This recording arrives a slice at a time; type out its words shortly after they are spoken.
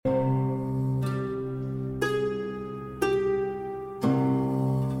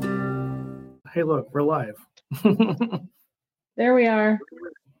Hey, look, we're live. There we are.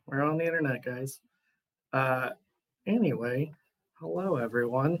 We're on the internet, guys. Anyway, hello,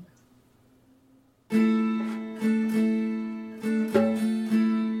 everyone.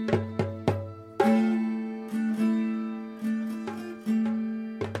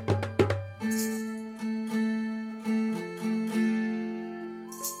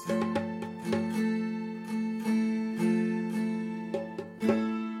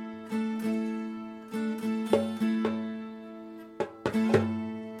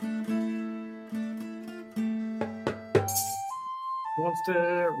 Who wants to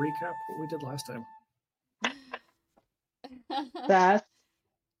recap what we did last time? That.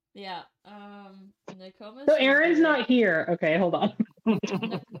 Yeah. Nokomis. So Aaron's not here. Okay, hold on.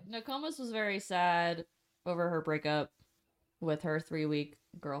 Nokomis was very sad over her breakup with her 3-week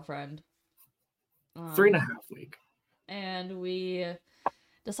girlfriend. 3.5 week. And we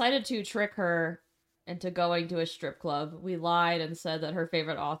decided to trick her into going to a strip club. We lied and said that her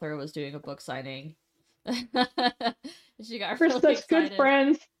favorite author was doing a book signing. She got We're really such excited, good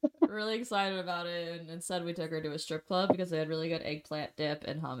friends. really excited about it, and instead we took her to a strip club because they had really good eggplant dip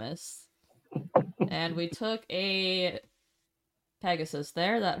and hummus. And we took a Pegasus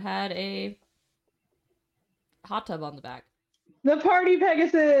there that had a hot tub on the back. The party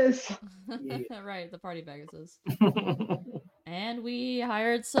Pegasus! Yeah. Right, the party Pegasus. And we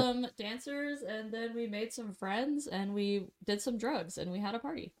hired some dancers, and then we made some friends, and we did some drugs, and we had a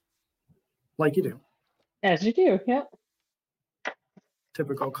party. Like you do. As you do, yeah.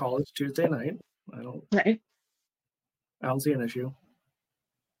 Typical college Tuesday night. I don't see an issue.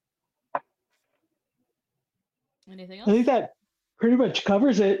 Anything I else? think that pretty much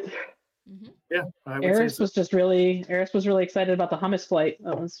covers it. Mm-hmm. Yeah, I would Eris say so. Eris was really excited about the hummus flight.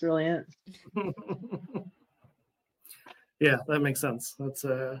 That was really it. Yeah, that makes sense. That's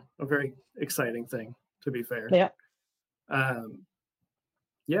a very exciting thing, to be fair. Yeah.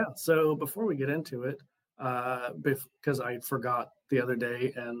 Yeah, so before we get into it, because I forgot the other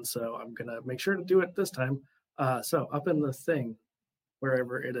day, and so I'm going to make sure to do it this time. So up in the thing,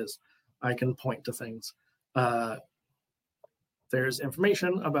 wherever it is, I can point to things. There's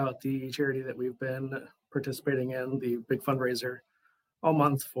information about the charity that we've been participating in, the big fundraiser all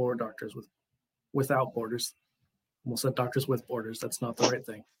month for Doctors Without Borders. Almost said Doctors with Borders. That's not the right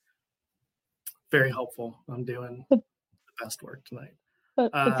thing. Very helpful. I'm doing the best work tonight.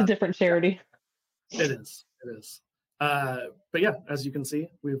 But it's a different charity. It is. But yeah, as you can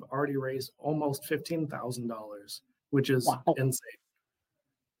see, we've already raised almost $15,000, which is insane.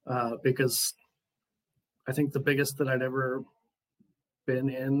 Because I think the biggest that I'd ever been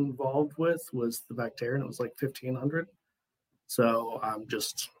involved with was the Bacteria, and it was like $1,500. So I'm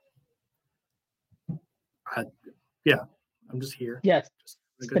just here. Yes, just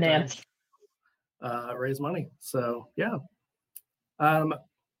a good bananas. Time. Raise money. So yeah.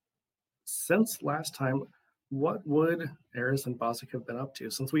 Since last time, what would Eris and Bosik have been up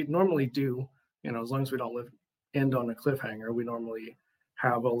to? Since we normally do, as long as we don't end on a cliffhanger, we normally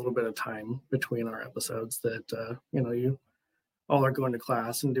have a little bit of time between our episodes that, you all are going to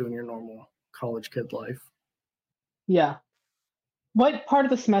class and doing your normal college kid life. Yeah. What part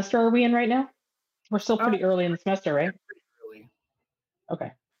of the semester are we in right now? We're still pretty early in the semester, right? Pretty early.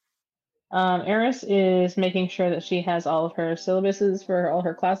 Okay. Eris is making sure that she has all of her syllabuses for all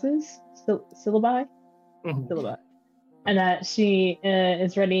her classes, syllabi, and that she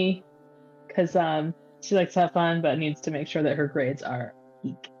is ready because she likes to have fun, but needs to make sure that her grades are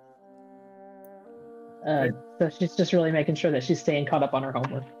peak. So she's just really making sure that she's staying caught up on her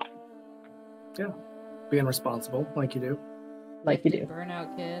homework. Yeah, being responsible, like you do. Like you do.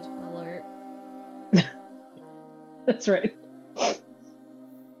 Burnout kid alert. That's right.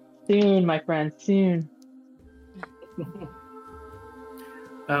 Soon, my friend, soon.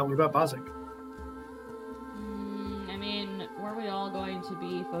 What about Bosik? I mean, were we all going to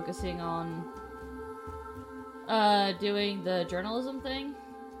be focusing on doing the journalism thing?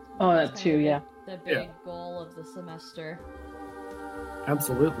 Oh, that too, yeah. The big goal of the semester.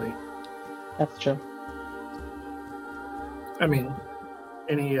 Absolutely. That's true. I mean,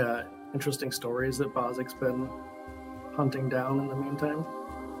 any interesting stories that Bosik's been hunting down in the meantime?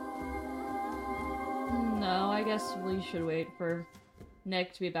 No, I guess we should wait for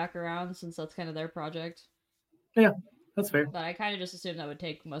Nick to be back around since that's kind of their project. Yeah, that's fair. But I kind of just assumed that would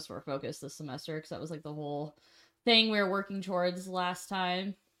take most of our focus this semester because that was like the whole thing we were working towards last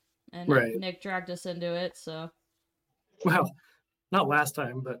time. And Nick dragged us into it, so... Well, not last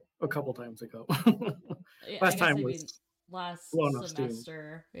time, but a couple times ago. Last time was... last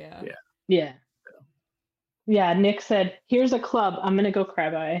semester, Yeah, Nick said, here's a club, I'm going to go cry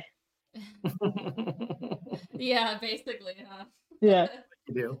by. Yeah, basically, huh? Yeah.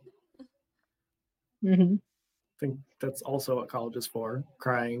 You do. Mm-hmm. I think that's also what college is for,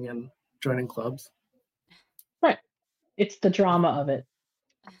 crying and joining clubs. Right. It's the drama of it.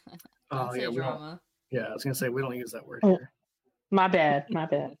 Don't say yeah, drama. Yeah, I was going to say, we don't use that word Oh, here. my bad.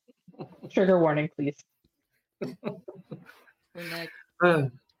 Trigger warning, please. For Nick.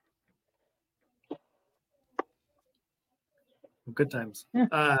 Good times.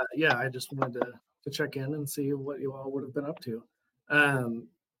 Yeah. I just wanted to check in and see what you all would have been up to.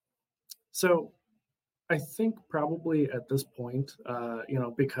 So I think probably at this point,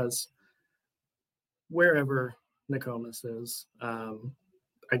 because wherever Nokomis is,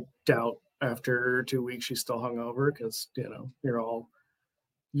 I doubt after 2 weeks she's still hungover because, you're all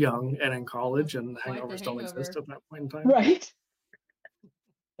young and in college and Quite the hangovers don't exist hangover. at that point in time. Right.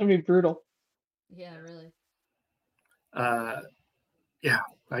 That'd be brutal. Yeah, really. Yeah,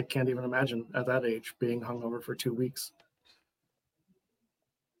 I can't even imagine at that age being hungover for 2 weeks.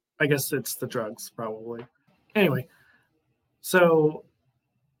 I guess it's the drugs, probably. Anyway, so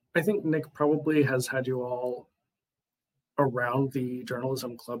I think Nick probably has had you all around the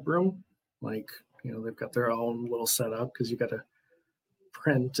journalism club room. Like, they've got their own little setup because you got to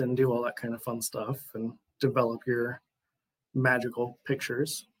print and do all that kind of fun stuff and develop your magical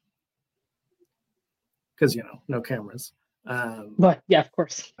pictures because, no cameras. But yeah, of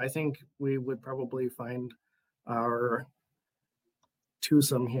course. I think we would probably find our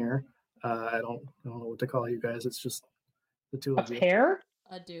twosome here. I don't know what to call you guys. It's just the two of you. Pair?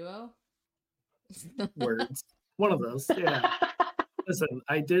 A duo? Words. One of those. Yeah. Listen,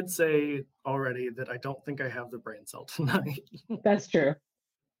 I did say already that I don't think I have the brain cell tonight. That's true.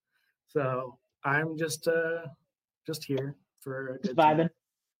 So I'm just here for a good vibing.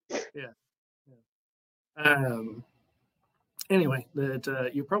 Time. Yeah. Anyway,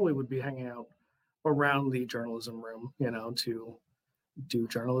 that you probably would be hanging out around the journalism room, to do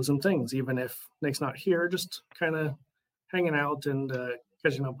journalism things, even if Nick's not here, just kind of hanging out and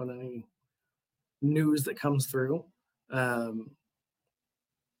catching up on any news that comes through. And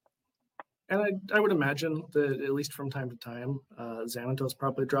I would imagine that at least from time to time, Xanatos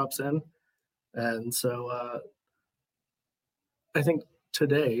probably drops in. And so I think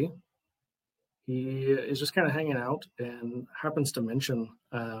today he is just kind of hanging out and happens to mention.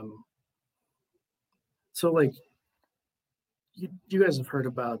 So, like, you guys have heard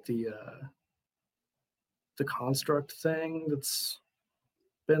about the construct thing that's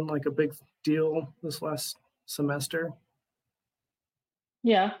been like a big deal this last semester.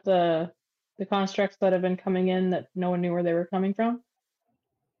 Yeah, the constructs that have been coming in that no one knew where they were coming from.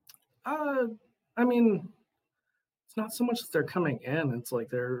 I mean, it's not so much that they're coming in; it's like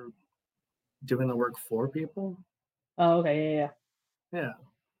they're doing the work for people. Oh, okay, yeah.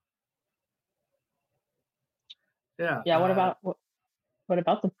 Yeah. What about them?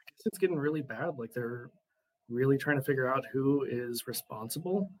 I guess it's getting really bad. Like they're really trying to figure out who is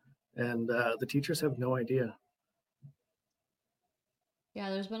responsible, and the teachers have no idea. Yeah,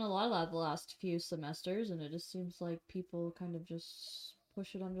 there's been a lot of that the last few semesters, and it just seems like people kind of just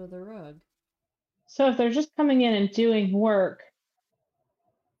push it under the rug. So if they're just coming in and doing work,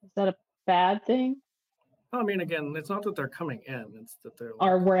 is that a bad thing? I mean, again, it's not that they're coming in; it's that they're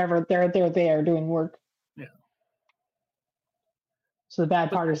or wherever they're doing work. Yeah. So the bad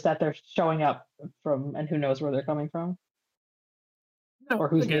part is that they're showing up from, and who knows where they're coming from, or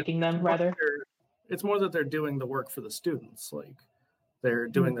who's making them, rather. It's more that they're doing the work for the students, like they're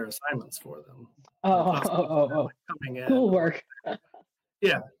doing their assignments for them. Oh. Coming in. Cool work.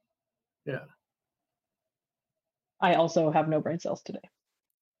 Yeah. I also have no brain cells today.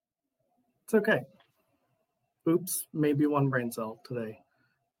 It's okay. Oops, maybe one brain cell today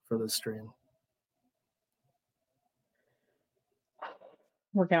for this stream.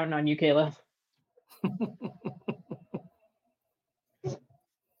 We're counting on you, Kayla.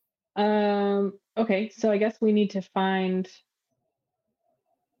 Okay, so I guess we need to find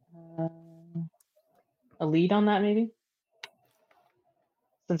a lead on that, maybe?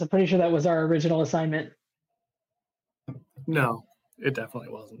 Since I'm pretty sure that was our original assignment. No, it definitely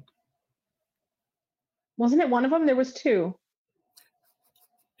wasn't. Wasn't it one of them? There was two.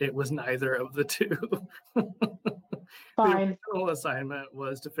 It was neither of the two. Fine. The original assignment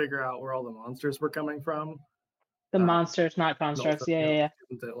was to figure out where all the monsters were coming from. The monsters, not constructs. Yeah.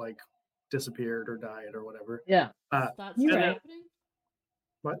 That like disappeared or died or whatever. Yeah. Is that still happening?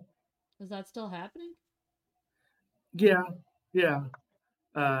 What? Is that still happening? Yeah.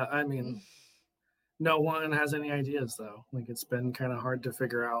 I mean, no one has any ideas though. Like it's been kind of hard to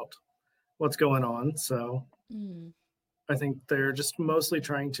figure out what's going on. So I think they're just mostly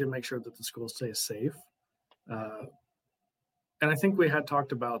trying to make sure that the school stays safe. And I think we had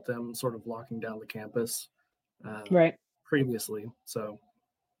talked about them sort of locking down the campus right previously. So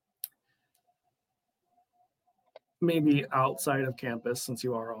maybe outside of campus, since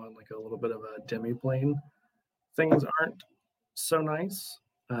you are on like a little bit of a demi-plane, things aren't so nice.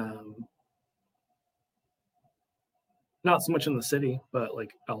 Not so much in the city, but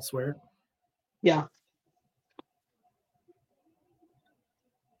like elsewhere. Yeah.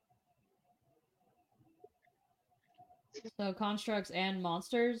 So constructs and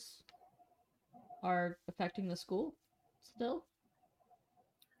monsters are affecting the school still?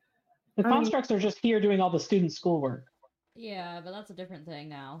 The constructs are just here doing all the student schoolwork. Yeah, but that's a different thing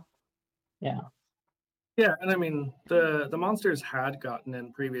now. Yeah. Yeah, and I mean the monsters had gotten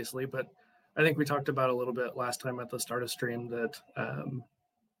in previously, but I think we talked about a little bit last time at the start of stream that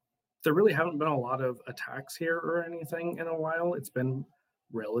there really haven't been a lot of attacks here or anything in a while. It's been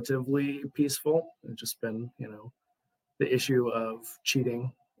relatively peaceful. It's just been, the issue of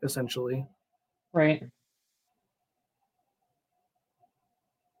cheating, essentially. Right.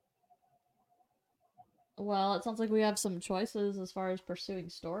 Well, it sounds like we have some choices as far as pursuing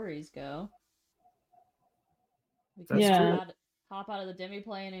stories go. We can hop out of the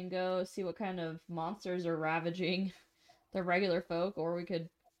demi-plane and go see what kind of monsters are ravaging the regular folk, or we could,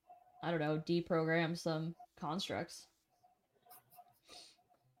 I don't know, deprogram some constructs.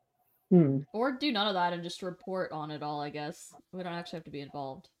 Or do none of that and just report on it all, I guess. We don't actually have to be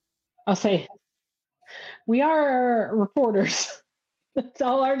involved. I'll say, we are reporters. That's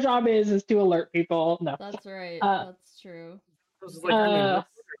all our job is to alert people. No. That's right. That's true.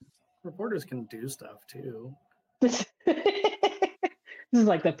 Reporters can do stuff too. This is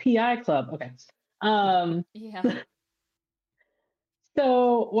like the PI club. Okay. Yeah.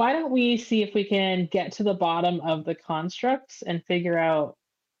 So why don't we see if we can get to the bottom of the constructs and figure out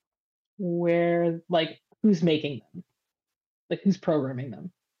where, like, who's making them, like who's programming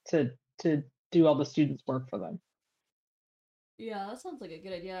them to do all the students' work for them. Yeah, that sounds like a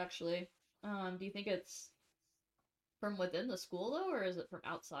good idea, actually. Do you think it's from within the school, though, or is it from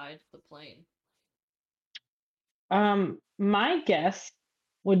outside the plane? My guess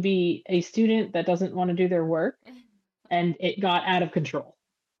would be a student that doesn't want to do their work and it got out of control.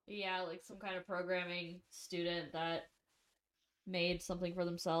 Yeah, like some kind of programming student that made something for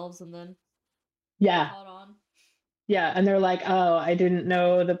themselves and then caught on. Yeah, and they're like, oh, I didn't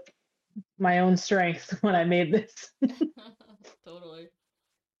know my own strength when I made this. Totally.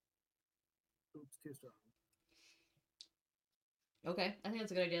 Okay, I think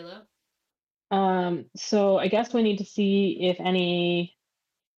that's a good idea, though. So I guess we need to see if any,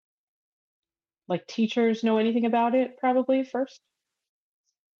 like, teachers know anything about it, probably first.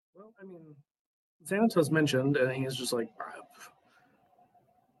 Well, I mean, Xanatos mentioned, and he's just like,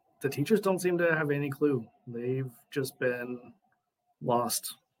 the teachers don't seem to have any clue. They've just been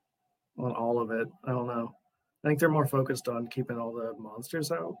lost on all of it. I don't know. I think they're more focused on keeping all the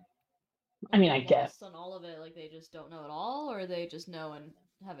monsters out. I mean, I guess on all of it, like they just don't know at all, or they just know and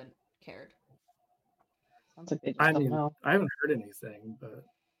haven't cared. Sounds like they just I don't know. I haven't heard anything, but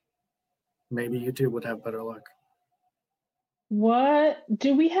maybe YouTube would have better luck. What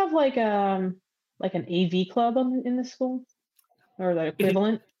do we have, like an AV club in the school, or the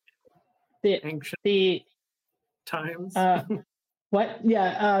equivalent? The times. What?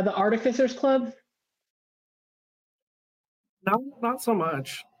 Yeah, the Artificers Club. Not so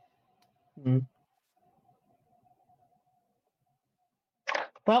much.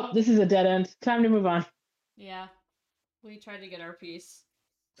 Well, this is a dead end. Time to move on. Yeah, we tried to get our piece.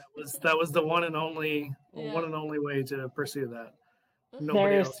 That was the one and only way to pursue that.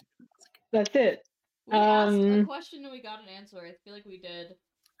 Nobody else. That's it. We asked a question and we got an answer. I feel like we did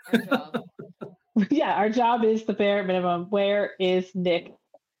our job. Yeah, our job is the bare minimum. Where is Nick?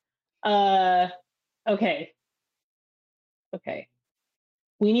 Okay.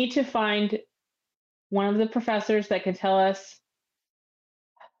 We need to find one of the professors that can tell us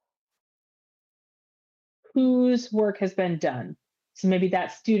whose work has been done. So maybe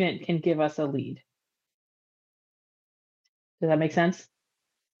that student can give us a lead. Does that make sense?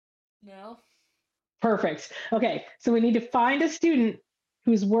 No. Perfect. Okay, so we need to find a student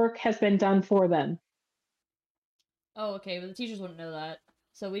whose work has been done for them. Oh, okay, but the teachers wouldn't know that.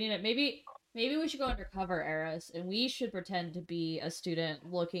 So we need to maybe we should go undercover, Eris, and we should pretend to be a student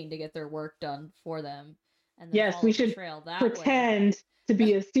looking to get their work done for them. And then yes, we should pretend to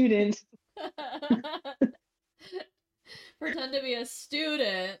be a student. Pretend to be a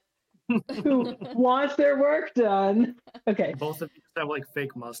student who wants their work done. Okay. Both of you have like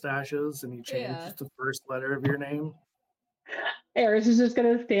fake mustaches, and you change the first letter of your name. Eris is just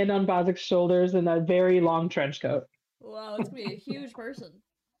gonna stand on Bozik's shoulders in a very long trench coat. Wow, it's gonna be a huge person.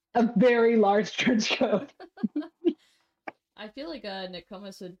 A very large trench coat. I feel like Nick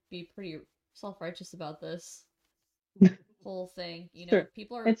Comas would be pretty self-righteous about this whole thing. You know,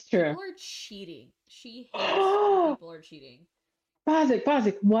 people are cheating. She hates when people are cheating.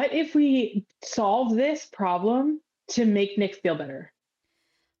 Bozic, what if we solve this problem to make Nick feel better?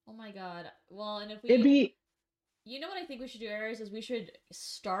 Oh my god. Well, and if we... It'd be... You know what I think we should do, Aries, is we should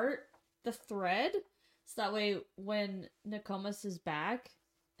start the thread, so that way when Nokomis is back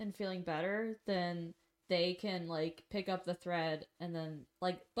and feeling better, then they can, like, pick up the thread and then,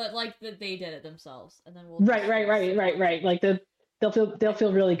 like, but, like, they did it themselves, and then we'll... Right. Like, they'll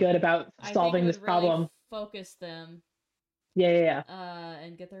feel really good about solving this problem. Really focus them. Yeah.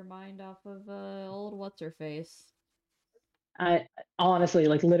 And get their mind off of old what's-her-face. I honestly,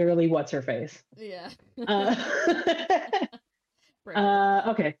 like, literally, what's her face? Yeah.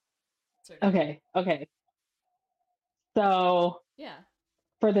 Okay. So yeah,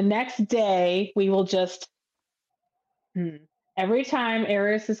 for the next day, we will just every time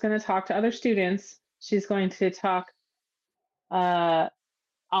Eris is going to talk to other students, she's going to talk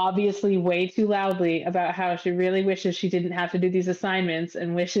obviously way too loudly about how she really wishes she didn't have to do these assignments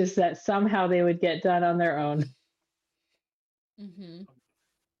and wishes that somehow they would get done on their own. Mm-hmm.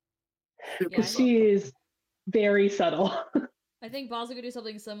 Yeah, she is very subtle. I think Boz could do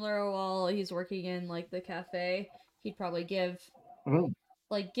something similar while he's working in, like, the cafe. He'd probably give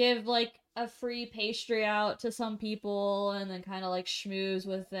a free pastry out to some people and then kind of, like, schmooze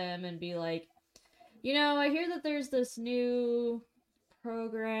with them and be like, you know, I hear that there's this new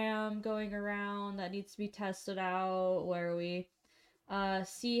program going around that needs to be tested out where we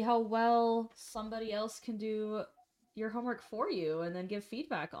see how well somebody else can do your homework for you and then give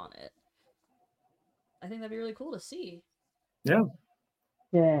feedback on it. I think that'd be really cool to see. Yeah.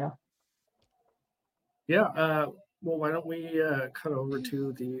 Well, why don't we cut over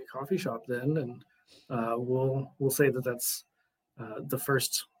to the coffee shop then, and we'll say that that's the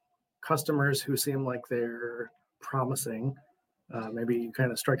first customers who seem like they're promising. Maybe you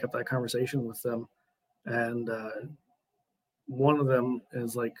kind of strike up that conversation with them, and one of them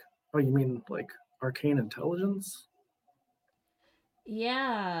is like, "Oh, you mean like arcane intelligence?"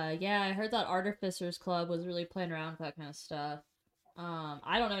 Yeah, I heard that Artificers Club was really playing around with that kind of stuff.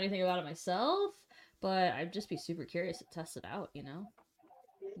 I don't know anything about it myself, but I'd just be super curious to test it out, you know?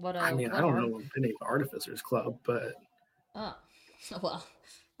 I don't know of any Artificers Club, but... Oh, well,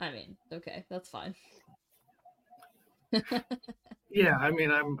 I mean, okay, that's fine. Yeah, I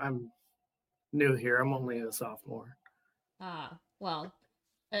mean, I'm new here. I'm only a sophomore. Ah, well,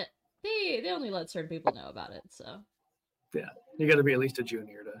 they only let certain people know about it, so... Yeah, you got to be at least a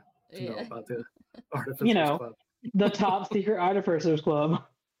junior to know about the Artificers Club. The top secret Artificers Club.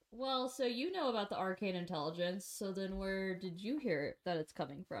 Well, so you know about the arcane intelligence, so then where did you hear that it's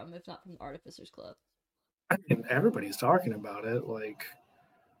coming from, if not from the Artificers Club? I mean, everybody's talking about it. Like,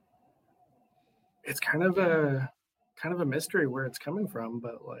 it's kind of a mystery where it's coming from,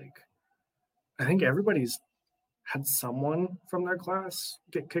 but like, I think everybody's had someone from their class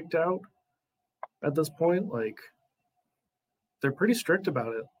get kicked out at this point. Like, they're pretty strict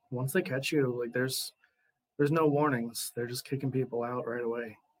about it. Once they catch you, like, there's no warnings. They're just kicking people out right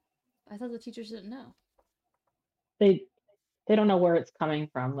away. I thought the teachers didn't know. They don't know where it's coming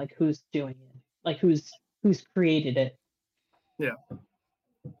from, like who's doing it, like who's created it. Yeah.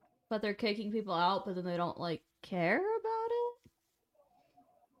 But they're kicking people out, but then they don't, like, care about it?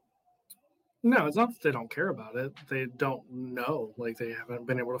 No, it's not that they don't care about it. They don't know. Like, they haven't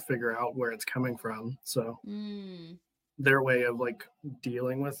been able to figure out where it's coming from. So their way of, like,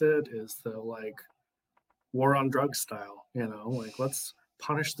 dealing with it is the, like, war on drugs style, you know? Like, let's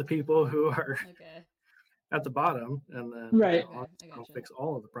punish the people who are at the bottom, and then I'll fix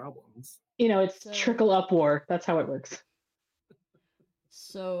all of the problems. You know, it's trickle up war. That's how it works.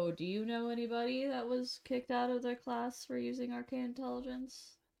 So, do you know anybody that was kicked out of their class for using arcane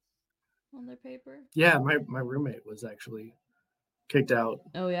intelligence on their paper? Yeah, my roommate was actually kicked out.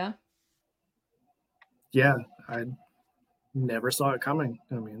 Oh, yeah? Yeah, I never saw it coming.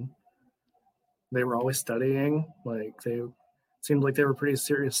 I mean, they were always studying. Like, they seemed like they were pretty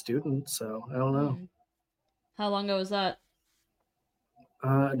serious students, so I don't know. How long ago was that?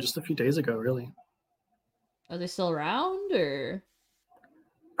 Just a few days ago, really. Are they still around, or?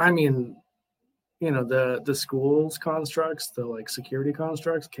 I mean, you know, the school's constructs, the, like, security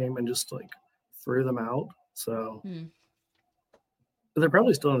constructs came and just, like, threw them out. So they're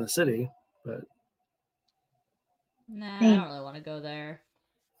probably still in the city, but... Nah, I don't really want to go there.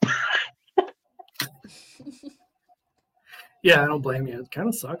 Yeah, I don't blame you. It kind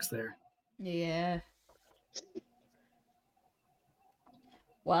of sucks there. Yeah.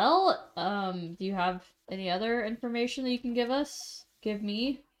 Well, do you have any other information that you can give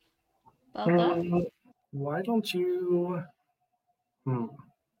me about that? Why don't you?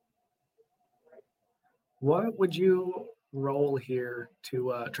 What would you roll here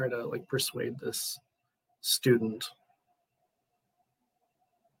to try to like persuade this student?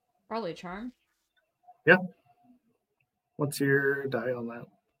 Probably charm. Yeah. What's your die on that?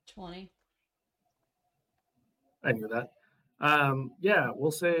 20. I knew that. Yeah,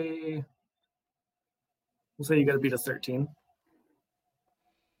 we'll say you got to beat a 13.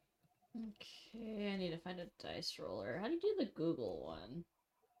 Okay, I need to find a dice roller. How do you do the Google one?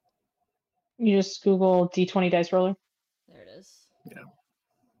 You just Google D20 dice roller. There it is. Yeah.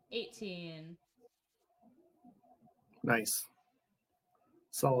 18. Nice.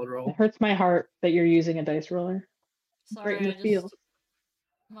 Solid roll. It hurts my heart that you're using a dice roller. Sorry, right in the field.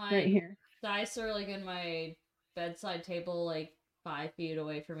 My right here. dice are like in my bedside table, like 5 feet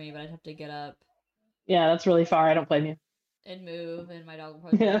away from me, but I'd have to get up. Yeah, that's really far. I don't blame you. And move, and my dog will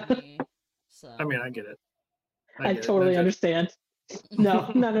probably bite me. So I mean, I get it. I totally understand. No,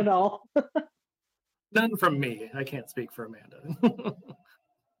 not at all. None from me. I can't speak for Amanda.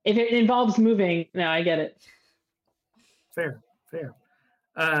 If it involves moving, no, I get it. Fair.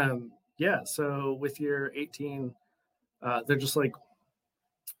 Yeah, so with your 18, they're just like,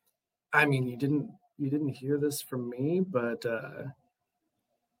 I mean, you didn't hear this from me, but it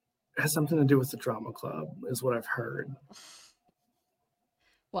has something to do with the drama club, is what I've heard.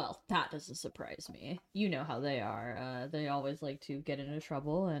 Well, that doesn't surprise me. You know how they are. They always like to get into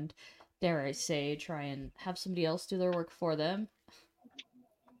trouble and, dare I say, try and have somebody else do their work for them.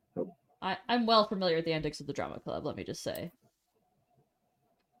 Nope. I'm well familiar with the antics of the drama club, let me just say.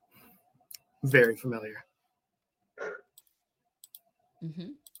 Very familiar.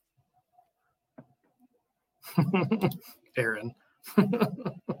 Mm-hmm. Aaron.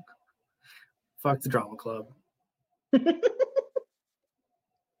 Fuck the drama club.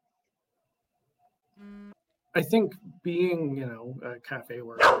 I think being, a cafe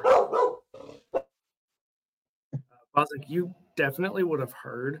worker, Bosnick, you definitely would have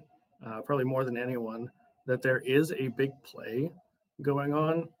heard, probably more than anyone, that there is a big play going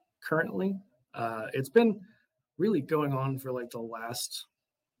on currently. It's been really going on for like the last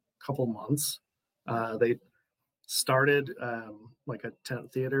couple months. They started like a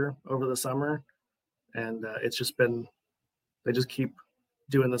tent theater over the summer, and it's just been, they just keep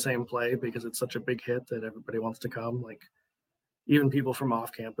doing the same play because it's such a big hit that everybody wants to come. Like even people from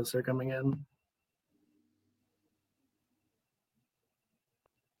off campus are coming in.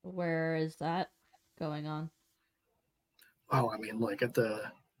 Where is that going on? Oh, I mean, like at the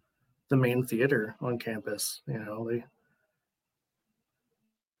main theater on campus, they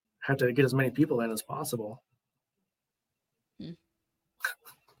have to get as many people in as possible.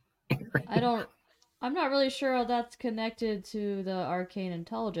 I'm not really sure how that's connected to the arcane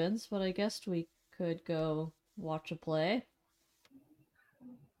intelligence, but I guess we could go watch a play.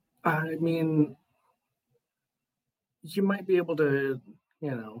 I mean, you might be able to,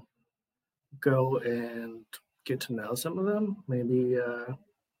 go and get to know some of them. Maybe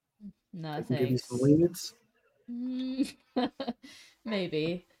No, I can give you some thanks. leads.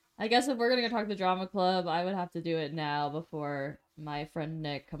 Maybe. I guess if we're gonna go talk to the drama club, I would have to do it now before my friend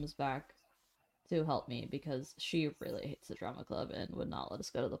Nick comes back to help me because she really hates the drama club and would not let us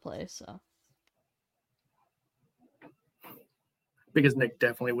go to the play, so. Because Nick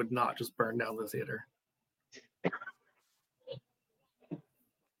definitely would not just burn down the theater.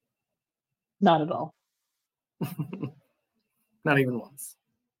 Not at all. Not even once.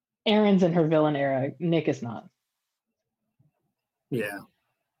 Erin's in her villain era. Nick is not. Yeah.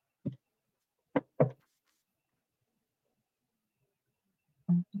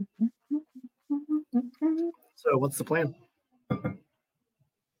 So what's the plan?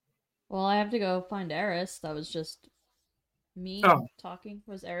 Well, I have to go find Eris. That was just me talking.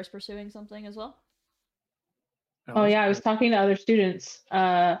 Was Eris pursuing something as well? Oh yeah, I was talking to other students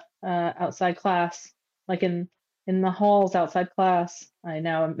outside class, like in the halls outside class. I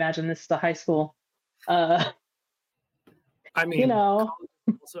now imagine this is the high school. I mean,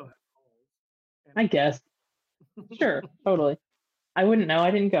 also I guess. Sure, totally. I wouldn't know.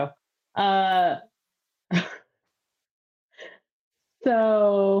 I didn't go.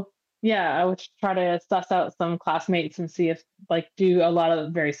 So yeah, I would try to suss out some classmates and see if do a lot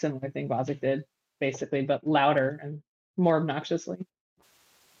of very similar thing Bozic did, basically, but louder and more obnoxiously.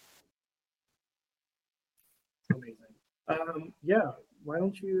 Amazing. Yeah, why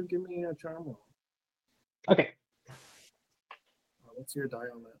don't you give me a charm roll? Okay. What's your die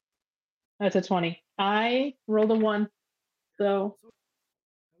on that? That's a 20. I rolled a 1, so.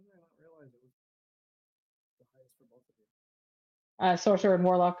 How did I not realize it was the highest for both of you? Sorcerer and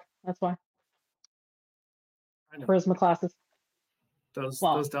Warlock. That's why. I know. Charisma classes. Those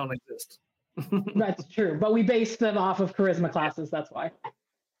don't exist. That's true, but we base them off of charisma classes. That's why.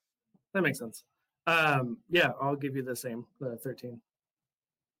 That makes sense. Yeah, I'll give you the same, the 13.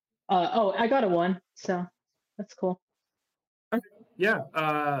 I got a 1, so that's cool. Okay. Yeah.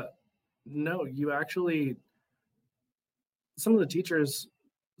 No, you actually. Some of the teachers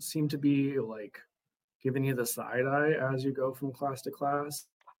seem to be like giving you the side eye as you go from class to class.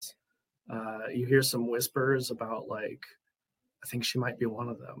 You hear some whispers about like, I think she might be one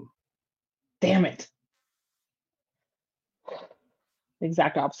of them. Damn it. The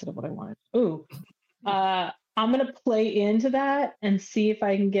exact opposite of what I wanted. Ooh. I'm going to play into that and see if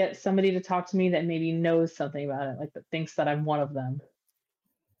I can get somebody to talk to me that maybe knows something about it, like that thinks that I'm one of them.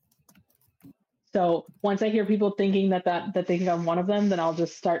 So once I hear people thinking that they think I'm one of them, then I'll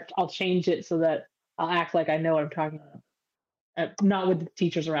change it so that I'll act like I know what I'm talking about. Not with the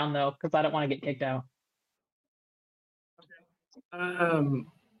teachers around though, because I don't want to get kicked out. Okay.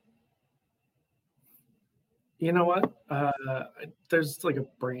 You know what? There's like a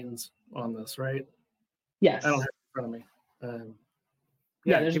brains on this, right? Yes. I don't have it in front of me.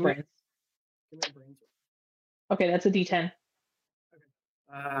 Yeah, there's brains. Give me a brains. Okay, that's a D10. Okay.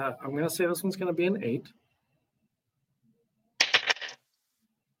 I'm gonna say this one's gonna be an 8.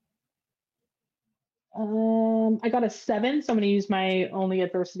 I got a 7, so I'm gonna use my only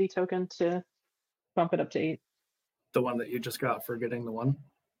adversity token to bump it up to 8. The one that you just got for getting the 1.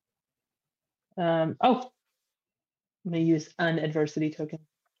 I'm gonna use an adversity token.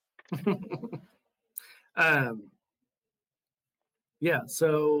 Yeah,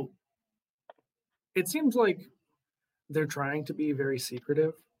 so it seems like they're trying to be very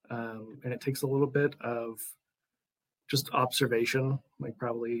secretive, and it takes a little bit of just observation, like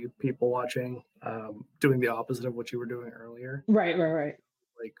probably people watching, doing the opposite of what you were doing earlier. Right.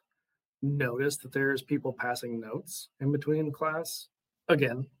 Like notice that there's people passing notes in between class.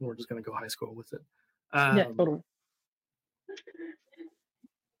 Again, we're just going to go high school with it. Yeah, totally.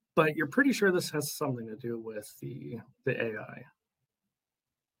 But you're pretty sure this has something to do with the AI.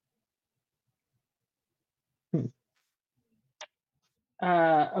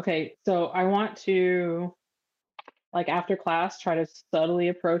 Okay, so I want to, like after class, try to subtly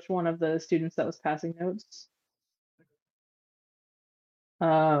approach one of the students that was passing notes.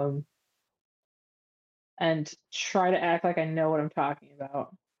 And try to act like I know what I'm talking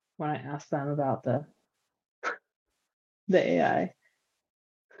about when I ask them about the AI.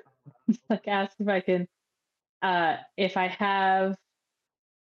 Like ask if I can, if I have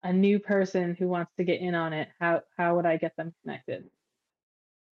a new person who wants to get in on it, how would I get them connected?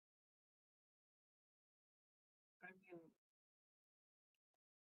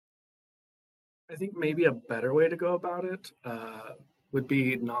 I think maybe a better way to go about it would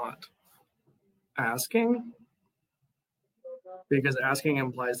be not asking, because asking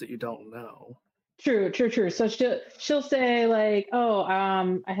implies that you don't know. True. So she'll say like, "Oh,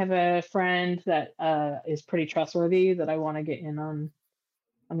 I have a friend that is pretty trustworthy that I want to get in on.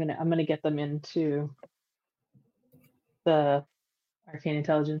 I'm gonna get them into the arcane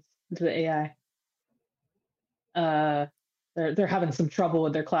intelligence, into the AI. They're having some trouble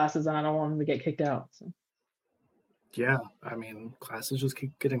with their classes, and I don't want them to get kicked out." So. Yeah, I mean, classes just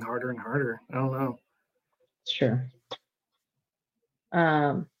keep getting harder and harder. I don't know. Sure.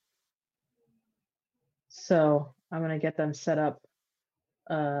 So I'm gonna get them set up.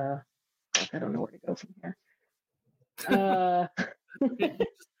 I don't know where to go from here.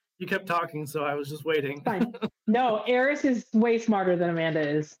 You kept talking, so I was just waiting. Fine. No, Eris is way smarter than Amanda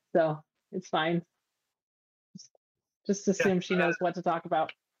is, so it's fine. Just assume she knows what to talk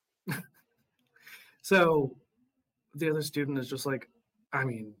about. So the other student is just like, I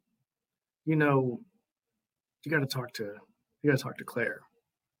mean, you got to talk to Claire,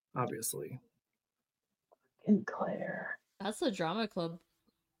 obviously. And Claire. That's the drama club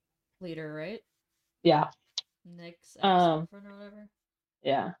leader, right? Yeah. Nick's ex-girlfriend or whatever.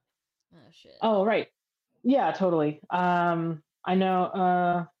 Yeah. Oh shit. Oh right. Yeah, totally. I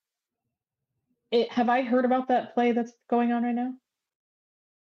know. Have I heard about that play that's going on right now?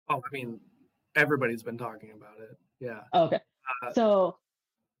 Oh, I mean, everybody's been talking about it. Yeah. Okay. So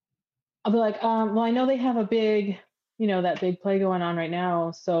I'll be like, well, I know they have a big, that big play going on right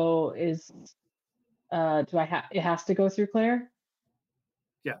now. So do I have, it has to go through Claire?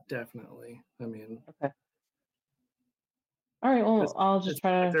 Yeah, definitely. I mean, okay. All right. Well, I'll just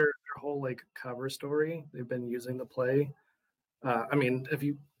try like to. their whole like cover story. They've been using the play I mean, have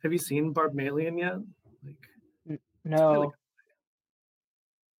you seen Barbmalion yet? Like, no. Really good.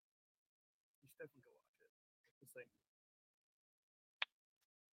 You should definitely go watch it. It's like,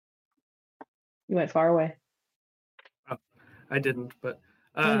 You went far away. oh, I didn't, but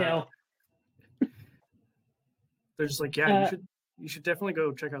I know. They're just like, yeah, you should definitely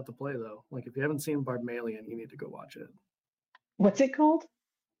go check out the play though. Like, if you haven't seen Barbmalion, you need to go watch it. What's it called?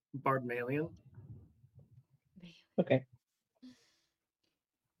 Barbmalion. Okay.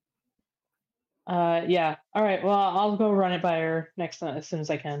 Yeah. All right. Well, I'll go run it by her next time as soon as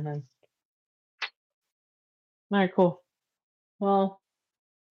I can. Then. All right. Cool. Well,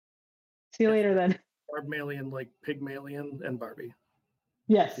 see you later then. Barbmalion, like Pygmalion and Barbie.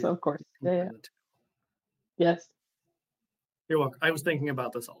 Yes, of course. Yeah. Yes. You're welcome. I was thinking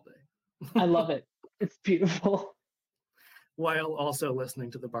about this all day. I love it. It's beautiful. While also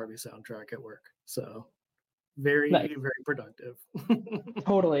listening to the Barbie soundtrack at work. So very, nice. Very productive.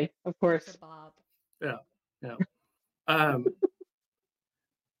 Totally. Of course. Bob. Yeah.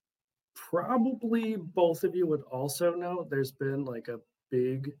 Probably both of you would also know there's been like a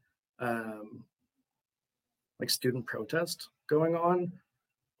big like student protest going on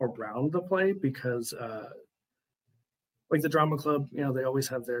around the play because like the drama club, they always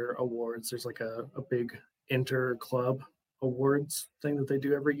have their awards. There's like a big inter club awards thing that they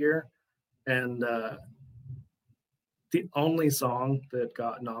do every year, and the only song that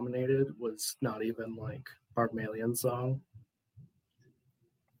got nominated was not even like Barbmalion's song.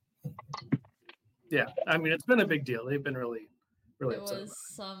 Yeah, I mean, it's been a big deal. They've been really upset. It was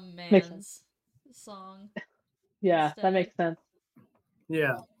some man's song. Yeah, instead. That makes sense.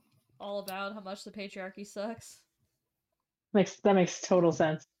 Yeah. All about how much the patriarchy sucks. That makes total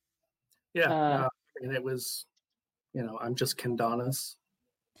sense. Yeah, and it was, I'm just Candanis.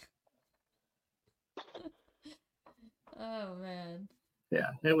 Oh man. Yeah,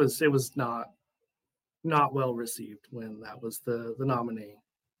 it was not well received when that was the nominee.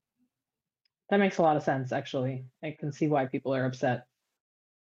 That makes a lot of sense, actually. I can see why people are upset.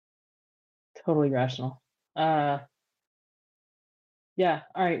 Totally rational. Yeah.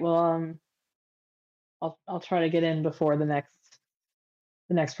 All right. Well, I'll try to get in before the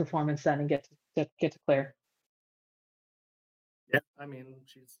next performance then and get to Claire. Yeah, I mean,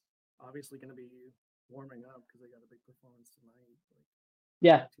 she's obviously going to be warming up because they got a big performance tonight. Like,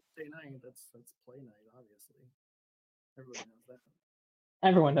 yeah. Tuesday night. That's play night, obviously. Everybody knows that.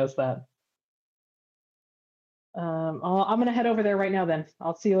 Everyone knows that. I'm gonna head over there right now. Then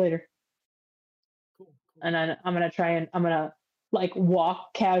I'll see you later. Cool. And then I'm gonna like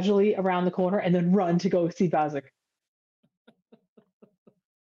walk casually around the corner and then run to go see Bazik.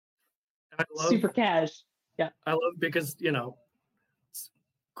 Super cash. Yeah. I love because it's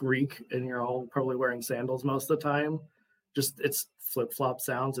Greek and you're all probably wearing sandals most of the time. Just it's flip flop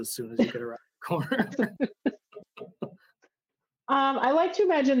sounds as soon as you get around the corner. I like to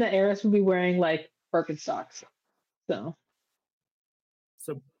imagine that Eris would be wearing like Birkenstocks. So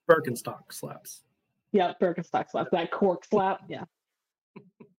Birkenstock slaps. Yeah, Birkenstock slap. That cork slap. Yeah.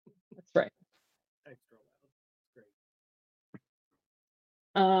 That's right. Extra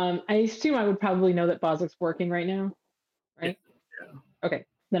loud. Great. I assume I would probably know that Bozik's working right now. Right? Yeah. Okay.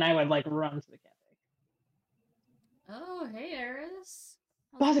 Then I would like run to the cafe. Oh, hey Eris.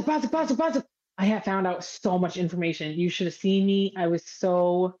 Bozik. I have found out so much information. You should have seen me. I was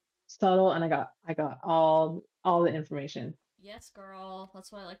so subtle and I got all the information. Yes, girl.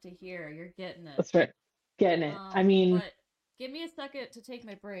 That's what I like to hear. You're getting it. That's right. Getting it. I mean, but give me a second to take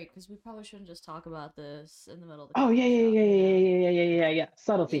my break because we probably shouldn't just talk about this in the middle of the. Oh yeah.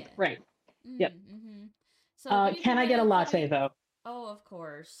 Subtlety. Yeah. Right. Yep. Mm-hmm. So can I get a latte though? Oh, of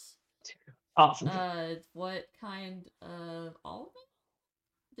course. Awesome. What kind of almond?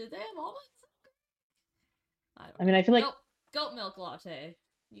 Did they have almonds? I feel like goat milk latte.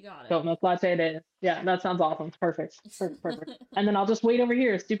 You got it. Goat milk latte it is. Yeah, that sounds awesome. Perfect. And then I'll just wait over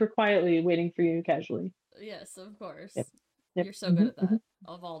here super quietly, waiting for you casually. Yes, of course. Yep. You're so good at that.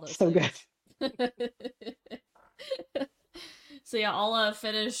 Of all those so things. Good. So yeah, I'll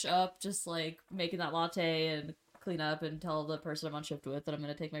finish up just like making that latte and clean up and tell the person I'm on shift with that I'm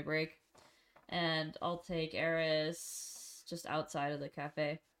going to take my break. And I'll take Eris just outside of the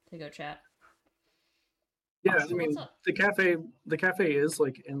cafe to go chat. Yeah, I mean, the cafe is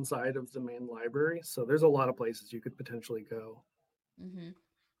like inside of the main library, so there's a lot of places you could potentially go.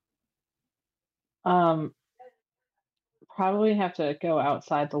 Probably have to go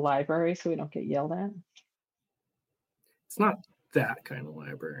outside the library so we don't get yelled at. It's not that kind of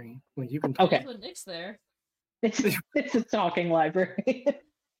library. Like you can talk. Okay. When Nick's there. It's a talking library.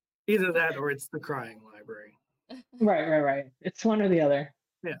 Either that or it's the crying library. Right. It's one or the other.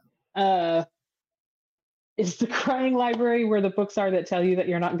 Yeah. Is the crying library where the books are that tell you that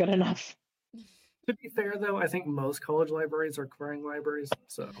you're not good enough? To be fair, though, I think most college libraries are crying libraries,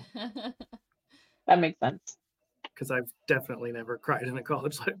 so that makes sense. Because I've definitely never cried in a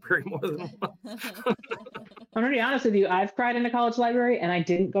college library more than once. I'm gonna be honest with you. I've cried in a college library, and I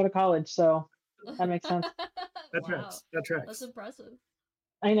didn't go to college, so that makes sense. That tracks. That tracks. That's impressive.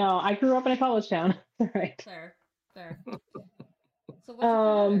 I know. I grew up in a college town. Right. Fair. So what's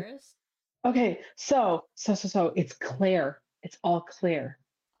your favorite, Iris? Okay, so it's Claire. It's all Claire.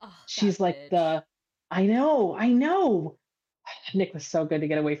 Oh, she's like bitch. the. I know. Nick was so good to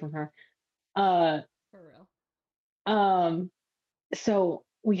get away from her. For real. So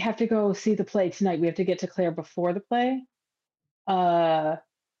we have to go see the play tonight. We have to get to Claire before the play. I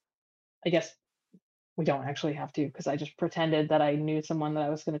guess we don't actually have to because I just pretended that I knew someone that I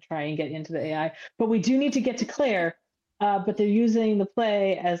was going to try and get into the AI. But we do need to get to Claire. But they're using the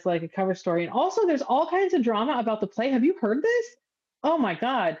play as like a cover story. And also there's all kinds of drama about the play. Have you heard this? Oh my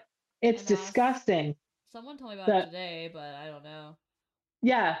God. It's disgusting. Someone told me about it today, but I don't know.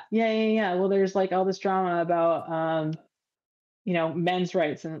 Yeah. Well, there's like all this drama about, men's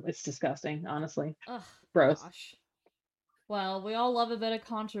rights, and it's disgusting, honestly. Ugh, gross. Gosh. Well, we all love a bit of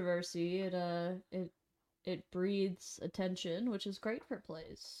controversy. It breeds attention, which is great for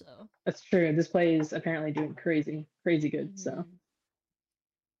plays. So that's true. This play is apparently doing crazy good. Mm-hmm.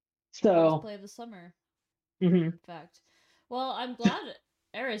 So play of the summer. Mm-hmm. In fact, well, I'm glad,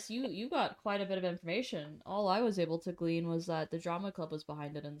 Eris, you got quite a bit of information. All I was able to glean was that the drama club was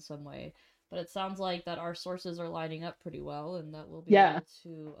behind it in some way. But it sounds like that our sources are lining up pretty well, and that we'll be able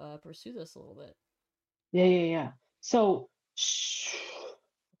to pursue this a little bit. Yeah. So,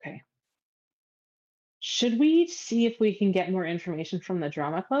 okay. Should we see if we can get more information from the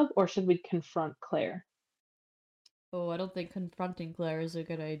drama club, or should we confront Claire? Oh, I don't think confronting Claire is a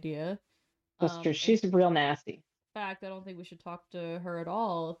good idea. That's true. She's real nasty. In fact, I don't think we should talk to her at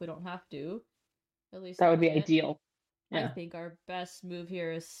all if we don't have to. At least that would be ideal. Yeah. I think our best move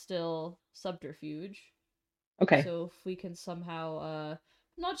here is still subterfuge. Okay. So if we can somehow, I'm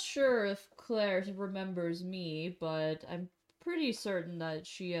not sure if Claire remembers me, but I'm pretty certain that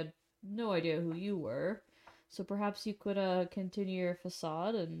she had no idea who you were. So perhaps you could continue your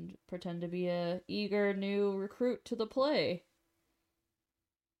facade and pretend to be a eager new recruit to the play.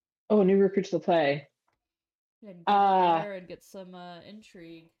 Oh, new recruit to the play. And get in there and get some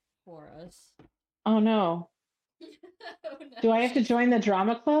intrigue for us. Oh no. Oh, no. Do I have to join the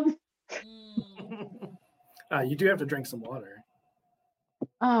drama club? You do have to drink some water.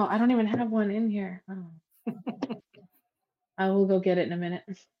 Oh, I don't even have one in here. Oh. I will go get it in a minute.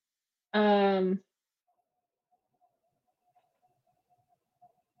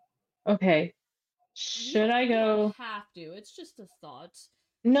 Okay. Should I go? You don't have to. It's just a thought.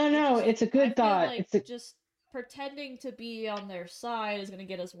 No, it's a good thought. Like it's just pretending to be on their side is going to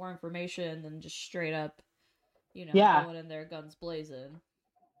get us more information than just straight up, going in there guns blazing.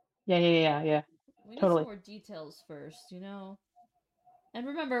 Yeah. We need some more details first, And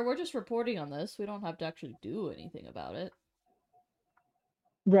remember, we're just reporting on this. We don't have to actually do anything about it.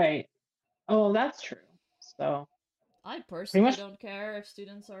 Right. Oh, that's true. So I personally don't care if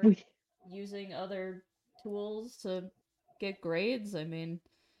students are using other tools to get grades. I mean,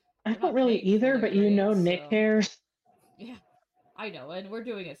 I don't really either, but grades, Nick cares. Yeah, I know, and we're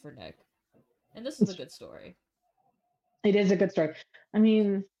doing it for Nick. And this is a good story. It is a good story. I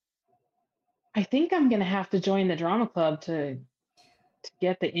mean, I think I'm gonna have to join the drama club to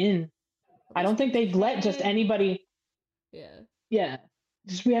get the in. I don't think they'd let just anybody. Yeah.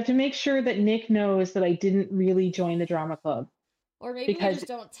 Just we have to make sure that Nick knows that I didn't really join the drama club. Or maybe we just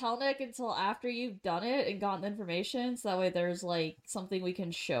don't tell Nick until after you've done it and gotten information, so that way there's like something we can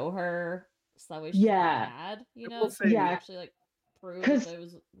show her, so that way she's not mad, actually like prove that it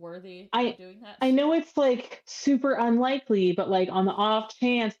was worthy of doing that. I know it's like super unlikely, but like on the off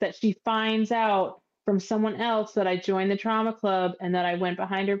chance that she finds out from someone else that I joined the drama club and that I went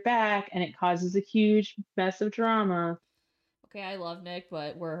behind her back and it causes a huge mess of drama. Okay, I love Nick,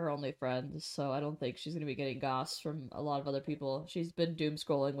 but we're her only friends, so I don't think she's going to be getting goss from a lot of other people. She's been doom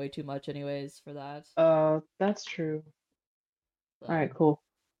scrolling way too much anyways for that. Oh, that's true. So. All right, cool.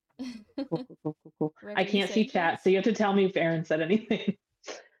 Cool. I can't see chat, so you have to tell me if Aaron said anything.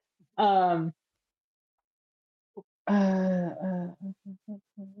 That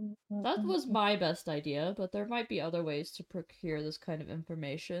was my best idea, but there might be other ways to procure this kind of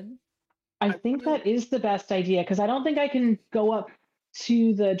information. I think that is the best idea, because I don't think I can go up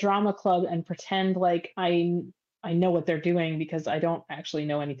to the drama club and pretend like I know what they're doing, because I don't actually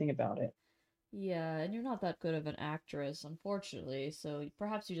know anything about it. Yeah, and you're not that good of an actress, unfortunately. So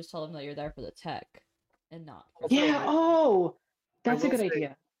perhaps you just tell them that you're there for the tech, and not. Yeah. Oh, that's a good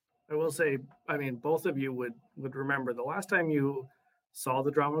idea. I will say, I mean, both of you would remember the last time you saw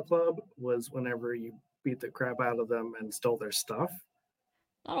the drama club was whenever you beat the crap out of them and stole their stuff.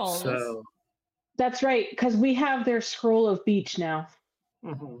 Not all of us. That's right, because we have their scroll of beach now.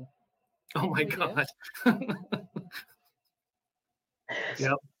 Mm-hmm. Oh my god.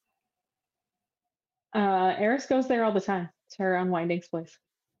 Yep. Eris goes there all the time. It's her unwinding place.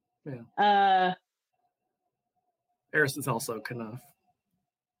 Yeah. Eris is also Knuff.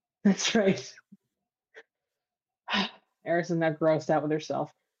 That's right. Eris is now grossed out with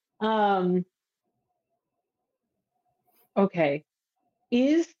herself. Okay.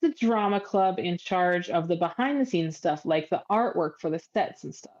 Is the drama club in charge of the behind the scenes stuff, like the artwork for the sets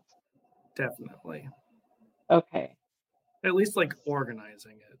and stuff? Definitely. Okay. At least like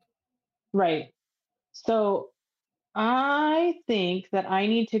organizing it. Right. So I think that I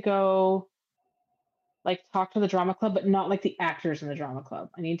need to go like talk to the drama club, but not like the actors in the drama club.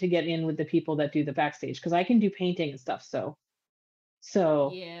 I need to get in with the people that do the backstage because I can do painting and stuff. So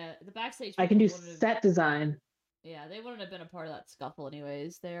yeah, the backstage. I can do set design. Yeah, they wouldn't have been a part of that scuffle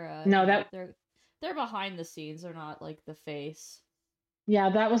anyways. They're they're behind the scenes. They're not like the face.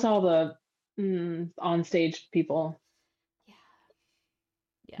 Yeah, that was all the on stage people.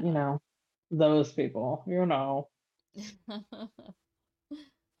 Yeah. You know, those people. You know.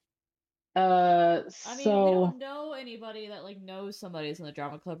 I mean, we don't know anybody that like knows somebody's in the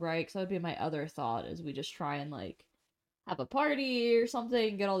drama club, right? Because that would be my other thought. Is we just try and like have a party or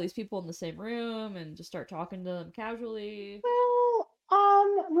something, get all these people in the same room, and just start talking to them casually. Well,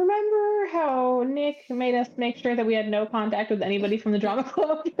 remember how Nick made us make sure that we had no contact with anybody from the drama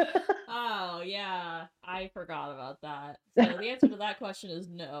club? Oh yeah, I forgot about that. So the answer to that question is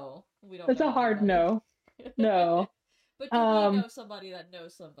no. We don't. It's a hard no. No. But do we know somebody that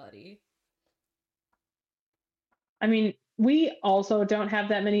knows somebody? I mean, we also don't have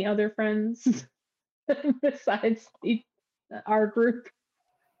that many other friends besides our group.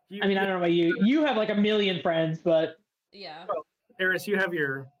 I mean, I don't know about you. You have like a million friends, but yeah. Well, Eris, you have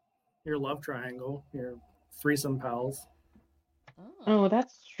your love triangle, your threesome pals. Oh,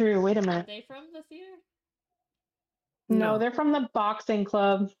 that's true. Wait a minute. Are they from the theater? No, they're from the boxing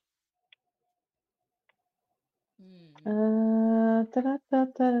club. They all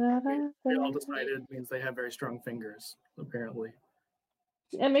decided means they have very strong fingers, apparently.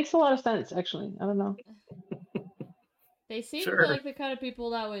 It makes a lot of sense, actually. I don't know. They seem like the kind of people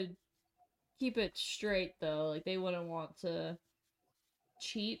that would keep it straight, though. Like, they wouldn't want to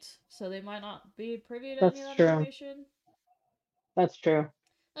cheat, so they might not be privy to any of that information. That's true.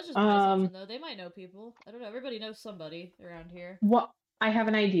 That's just my assumption, though. They might know people. I don't know. Everybody knows somebody around here. Well, I have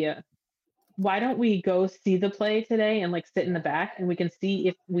an idea. Why don't we go see the play today and like sit in the back and we can see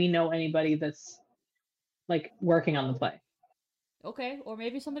if we know anybody that's like working on the play. Okay, or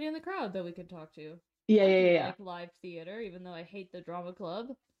maybe somebody in the crowd that we could talk to. Yeah. Like live theater, even though I hate the drama club.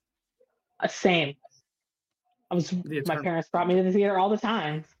 Same. My parents brought me to the theater all the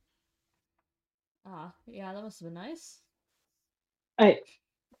time. Yeah, that must have been nice.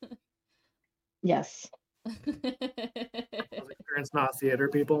 Yes. Parents not theater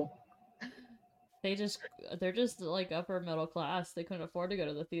people. They're just like upper middle class. They couldn't afford to go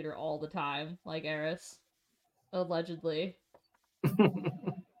to the theater all the time, like Eris. Allegedly.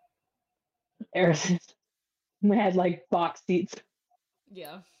 Eris. We had like box seats.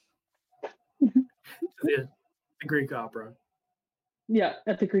 Yeah. the Greek opera. Yeah,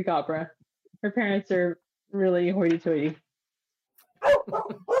 at the Greek opera. Her parents are really hoity-toity.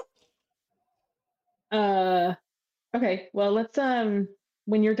 Okay, well, let's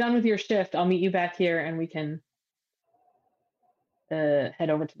when you're done with your shift, I'll meet you back here and we can head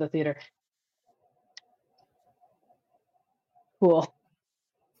over to the theater. Cool.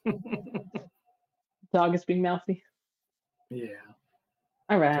 Dog is being mouthy. Yeah.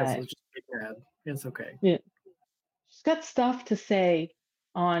 All right. Just mad. It's okay. Yeah. She's got stuff to say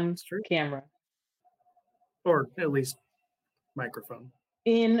on camera. Or at least microphone.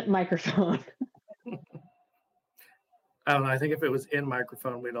 In microphone. I don't know. I think if it was in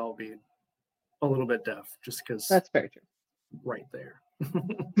microphone, we'd all be a little bit deaf just because. That's very true. Right there.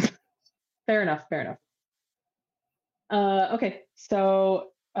 Fair enough. Okay.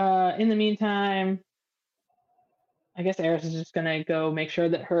 So in the meantime, I guess Eris is just gonna go make sure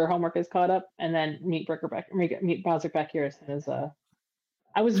that her homework is caught up, and then meet Bowser back here as soon as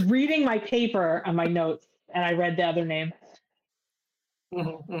I was reading my paper on my notes, and I read the other name.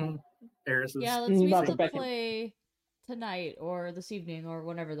 Eris is. Yeah, let's meet the play tonight or this evening or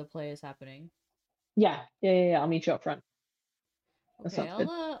whenever the play is happening. Yeah. I'll meet you up front. Okay,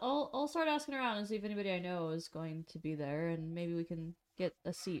 I'll start asking around and see if anybody I know is going to be there, and maybe we can get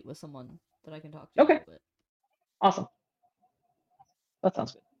a seat with someone that I can talk to a little bit. Awesome. That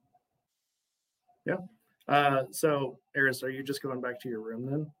sounds good. Yeah. So, Eris, are you just going back to your room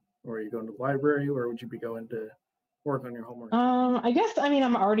then? Or are you going to the library, or would you be going to work on your homework? I guess,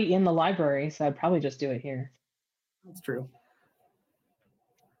 I'm already in the library, so I'd probably just do it here. That's true.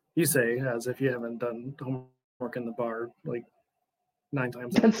 You say as if you haven't done homework in the bar like 9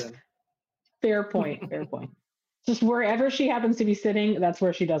 times out of 10. Fair point. Fair point. Just wherever she happens to be sitting, that's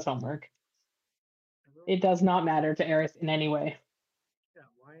where she does homework. It does not matter to Eris in any way. Yeah,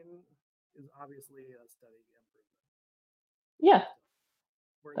 wine is obviously a study improvement. Yeah,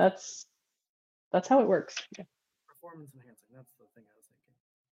 that's how it works. Yeah. Performance enhancing. That's the thing I was thinking.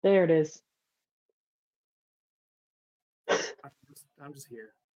 There it is. I'm just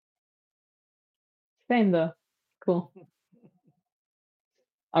here. Same though. Cool.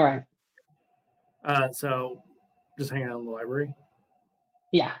 All right. So just hang out in the library.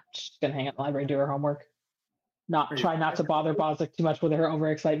 Yeah, she's gonna hang out in the library, do her homework. Try not to bother Bozic too much with her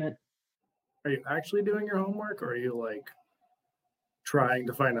overexcitement. Are you actually doing your homework, or are you like trying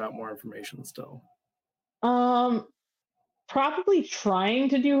to find out more information still? Probably trying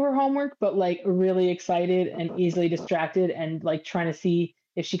to do her homework, but like really excited and easily distracted, and like trying to see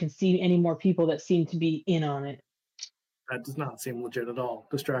if she can see any more people that seem to be in on it. That does not seem legit at all.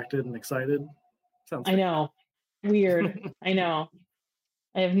 Distracted and excited. Sounds I know. Weird. I know.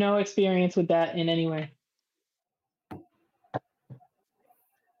 I have no experience with that in any way.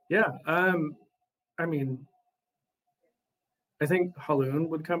 Yeah. I mean, I think Haloon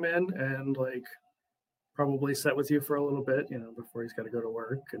would come in and like probably sit with you for a little bit, before he's got to go to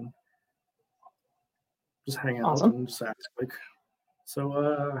work, and just hang out and just ask like, so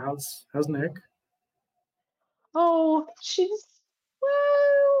how's Nick? Oh, she's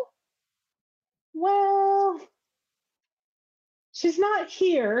well, she's not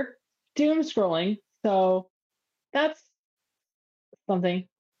here doom scrolling, so that's something.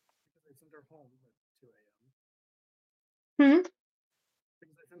 Because I sent her home at 2 a.m.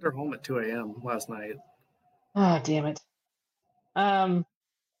 Because I sent her home at 2 a.m. last night. Oh, damn it.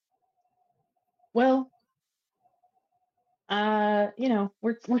 Well,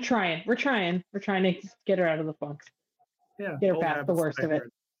 we're trying. We're trying to get her out of the funk. Yeah. Get her past the worst of it.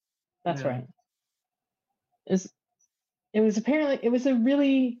 That's right. It was a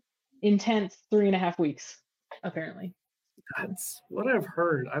really intense 3.5 weeks, apparently. That's what I've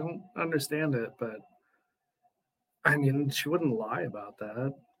heard. I don't understand it, but I mean, she wouldn't lie about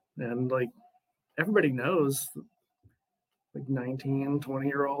that. And like everybody knows, like 19,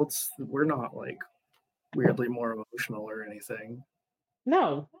 20-year-olds, we're not like weirdly more emotional or anything.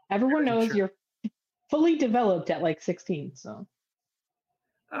 No, everyone knows you're fully developed at like 16, so.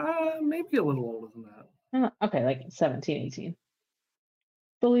 Maybe a little older than that. Okay, like 17, 18.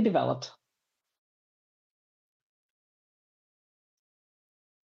 Fully developed.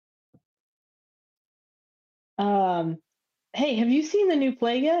 Hey, have you seen the new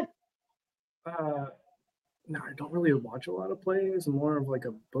play yet? No, I don't really watch a lot of plays. I'm more of like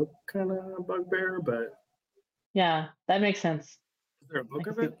a book kind of bugbear, but yeah, that makes sense. Is there a book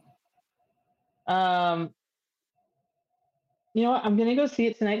of it? You know what? I'm gonna go see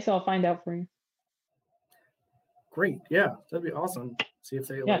it tonight, so I'll find out for you. Great, yeah, that'd be awesome. See if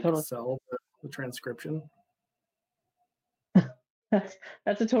they totally sell the transcription.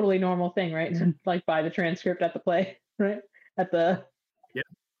 That's a totally normal thing, right? Like buy the transcript at the play, right? Yeah,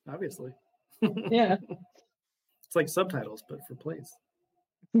 obviously. Yeah. It's like subtitles, but for plays.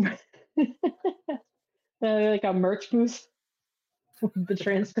 Like a merch booth with the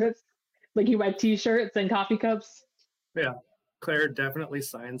transcripts. Like you buy T-shirts and coffee cups. Yeah, Claire definitely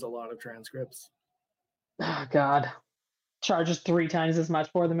signs a lot of transcripts. Oh God, charges 3 times as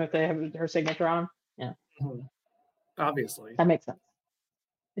much for them if they have her signature on them. Yeah, obviously. That makes sense.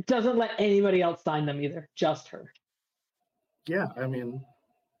 It doesn't let anybody else sign them either, just her. Yeah, I mean,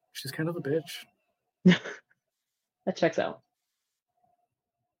 she's kind of a bitch. That checks out.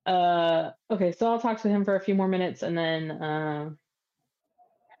 Okay, so I'll talk to him for a few more minutes and then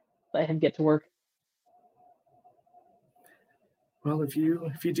let him get to work. Well, if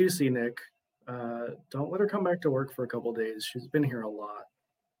you do see Nick, don't let her come back to work for a couple days. She's been here a lot.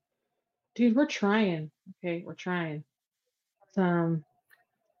 Dude, we're trying. Okay, we're trying. Can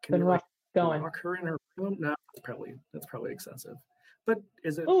been rough going. Lock her in her room? No, that's probably excessive. But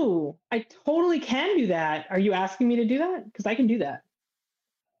is it? Oh, I totally can do that. Are you asking me to do that? Because I can do that.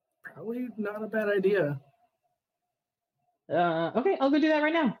 Probably not a bad idea. Okay, I'll go do that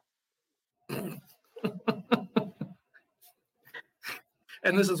right now.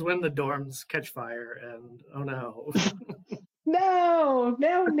 And this is when the dorms catch fire, and oh no. No,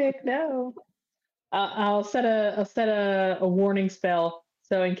 Nick, no. I'll set a warning spell,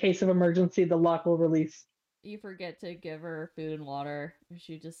 so in case of emergency, the lock will release. You forget to give her food and water.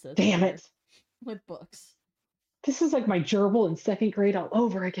 She just sits Damn there it! with books. This is like my gerbil in second grade all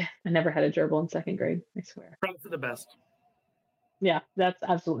over again. I never had a gerbil in second grade, I swear. Probably for the best. Yeah, that's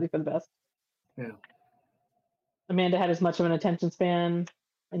absolutely for the best. Yeah. Amanda had as much of an attention span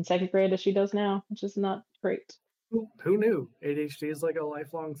in second grade as she does now, which is not great. Who knew? ADHD is like a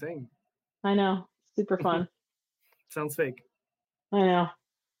lifelong thing. I know. Super fun. Sounds fake. I know.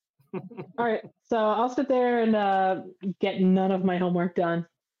 All right. So I'll sit there and get none of my homework done.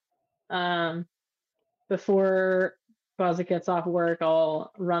 Before Bozzik gets off work,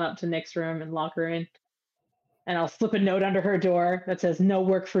 I'll run up to Nick's room and lock her in. And I'll slip a note under her door that says, "No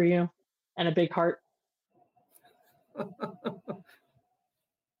work for you," and a big heart.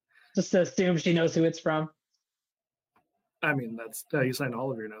 Just to assume she knows who it's from. I mean, that's how you sign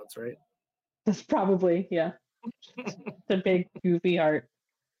all of your notes, right? That's probably, yeah. The big goofy heart.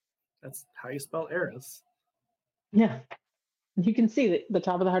 That's how you spell Eris. Yeah. You can see that the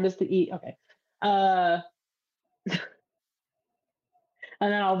top of the heart is the E. Okay. And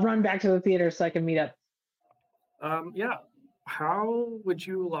then I'll run back to the theater so I can meet up. Yeah. How would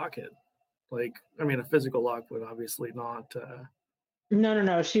you lock it? Like, I mean, a physical lock would obviously not.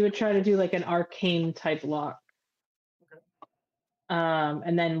 No. She would try to do like an arcane type lock. Okay.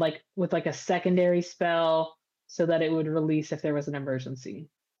 And then like with like a secondary spell so that it would release if there was an emergency.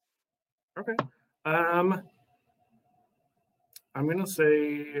 Okay. I'm gonna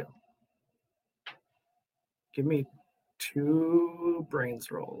say, give me 2 brains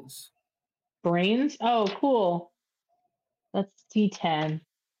rolls. Brains? Oh, cool. That's D10.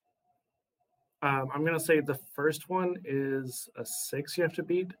 I'm gonna say the first one is a 6 you have to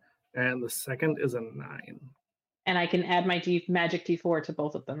beat, and the second is a 9. And I can add my magic D4 to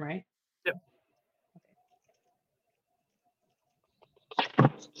both of them, right? Yep.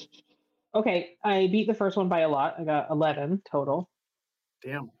 Okay, I beat the first one by a lot. I got 11 total.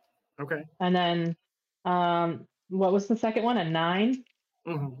 Damn. Okay. And then, what was the second one? A 9?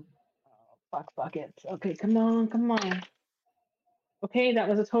 Mm-hmm. Oh, fuck it. Okay, come on. Okay, that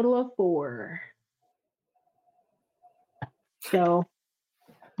was a total of 4. So,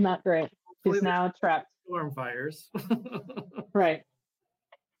 not great. She's now trapped. Storm fires. Right.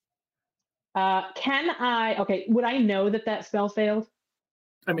 Would I know that spell failed?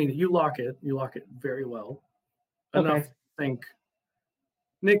 I mean, you lock it very well. Okay. Enough to think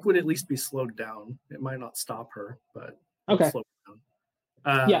Nick would at least be slowed down. It might not stop her, but slow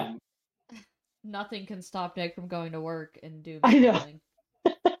down. Yeah. Nothing can stop Nick from going to work and do I know.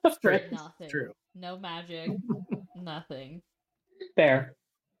 Right. Nothing. True. No magic. Nothing. Fair.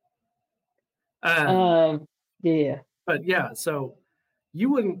 Yeah. But yeah, so you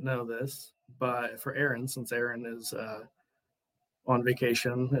wouldn't know this, but for Aaron, since Aaron is on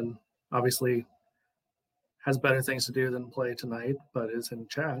vacation and obviously has better things to do than play tonight, but is in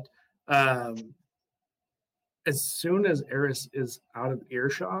chat. As soon as Eris is out of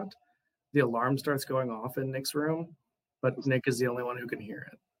earshot, the alarm starts going off in Nick's room, but Nick is the only one who can hear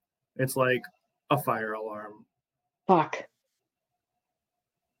it. It's like a fire alarm. Fuck.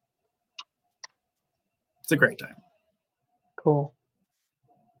 It's a great time. Cool.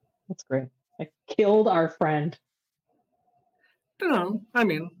 That's great. I killed our friend. No, I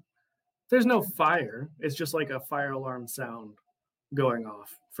mean, there's no fire. It's just like a fire alarm sound going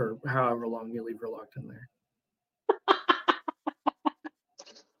off for however long you leave her locked in there.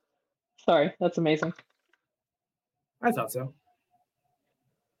 Sorry, that's amazing. I thought so.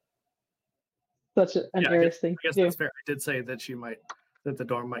 Such an Eris thing. I guess that's fair. I did say that that the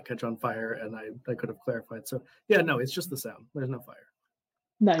dorm might catch on fire, and I could have clarified. So yeah, no, it's just the sound. There's no fire.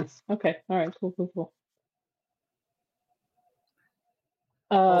 Nice. Okay. All right. Cool.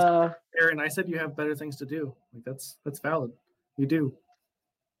 Also, Aaron, I said you have better things to do. Like that's valid. You do.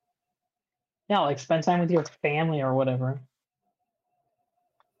 Yeah, like spend time with your family or whatever.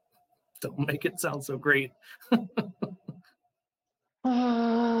 Don't make it sound so great.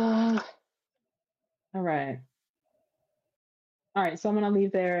 All right. So I'm gonna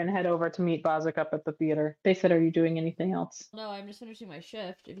leave there and head over to meet Bozzik up at the theater. They said, "Are you doing anything else?" No, I'm just finishing my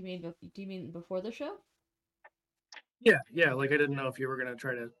shift. Do you mean before the show? Yeah. Like I didn't know if you were gonna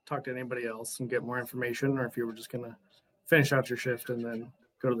try to talk to anybody else and get more information, or if you were just gonna finish out your shift and then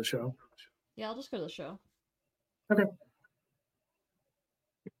go to the show. Yeah, I'll just go to the show. Okay.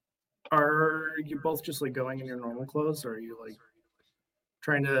 Are you both just like going in your normal clothes, or are you like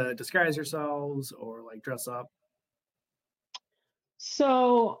trying to disguise yourselves or like dress up?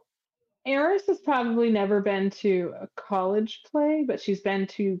 So Eris has probably never been to a college play, but she's been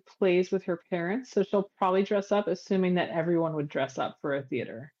to plays with her parents, so she'll probably dress up, assuming that everyone would dress up for a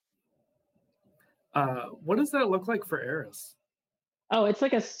theater. What does that look like for Eris? Oh, it's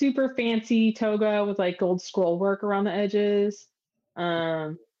like a super fancy toga with like gold scroll work around the edges.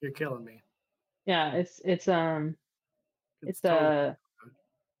 You're killing me. Yeah, it's totally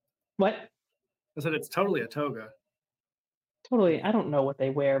what? I said it's totally a toga. Totally, I don't know what they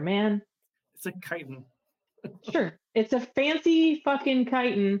wear, man. It's a chitin. Sure, it's a fancy fucking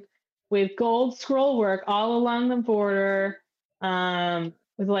chitin with gold scroll work all along the border,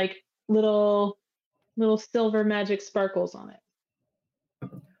 with like little silver magic sparkles on it.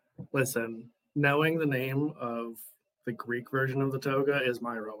 Listen, knowing the name of the Greek version of the toga is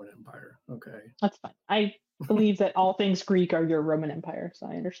my Roman Empire. Okay. That's fine. I believe that all things Greek are your Roman Empire, so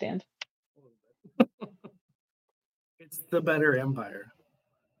I understand. It's the better empire.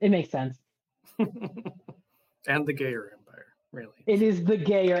 It makes sense. And the gayer empire, really. It is the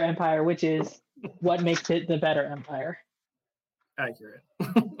gayer empire, which is what makes it the better empire. Accurate.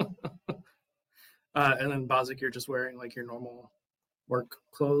 And then Bozic, you're just wearing like your normal work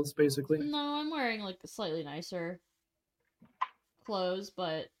clothes, basically? No, I'm wearing like slightly nicer clothes,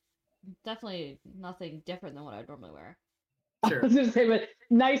 but definitely nothing different than what I'd normally wear. Sure. I was gonna say, but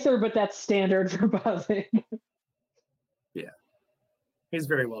nicer, but that's standard for Bozic. Yeah. He's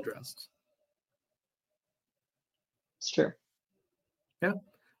very well dressed. It's true.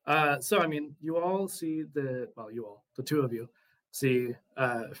 Yeah. So I mean, you all see the two of you see.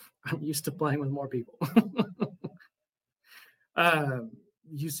 I'm used to playing with more people.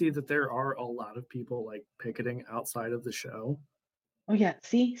 You see that there are a lot of people like picketing outside of the show. Oh yeah,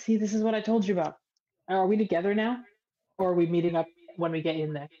 see, this is what I told you about. Are we together now, or are we meeting up when we get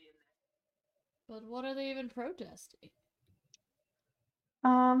in there? But what are they even protesting?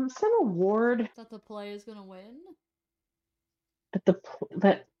 Some award that the play is gonna win.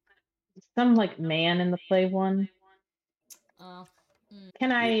 That some like man in the play won.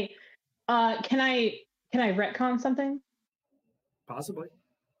 Can I retcon something? Possibly.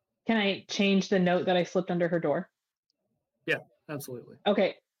 Can I change the note that I slipped under her door? Yeah, absolutely.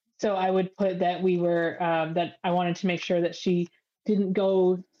 Okay, so I would put that we were that I wanted to make sure that she didn't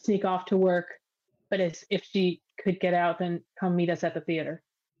go sneak off to work, but if she could get out, then come meet us at the theater.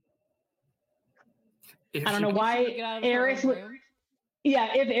 I don't know why Eris would.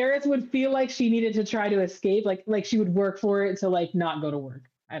 Yeah, if Eris would feel like she needed to try to escape, like she would work for it to like not go to work.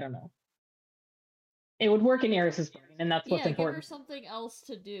 I don't know. It would work in Eris's brain, and that's what's important. Give her something else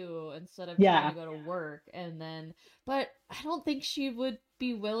to do instead of trying to go to work, and then. But I don't think she would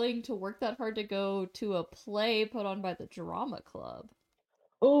be willing to work that hard to go to a play put on by the drama club.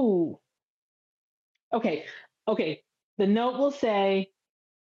 Oh. Okay. The note will say,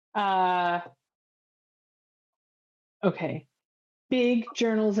 okay, big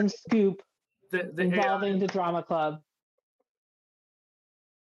journalism scoop involving the drama club.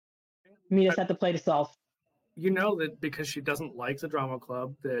 Meet us at the play to solve. You know that because she doesn't like the drama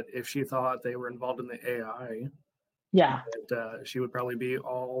club, that if she thought they were involved in the AI, that she would probably be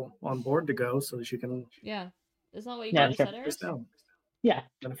all on board to go so that she can. Yeah, is that what you guys said, Eris? Yeah.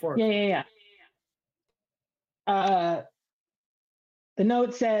 Yeah. The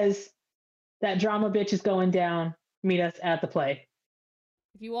note says that drama bitch is going down. Meet us at the play.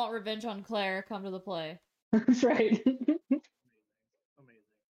 If you want revenge on Claire, come to the play. That's right.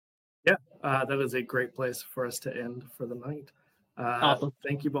 Yeah, that is a great place for us to end for the night. Awesome.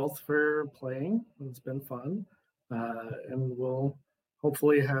 Thank you both for playing. It's been fun. And we'll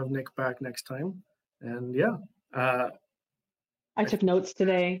hopefully have Nick back next time. And yeah. I took notes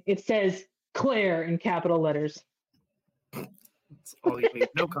today. It says Claire in capital letters. That's all you need.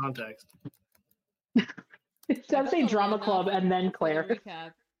 No context. It does say drama club and then Claire.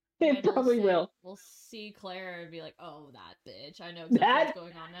 It probably will. We'll see Claire and be like, "Oh, that bitch! I know exactly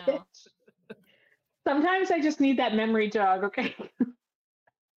what's going on now." Sometimes I just need that memory jog. Okay.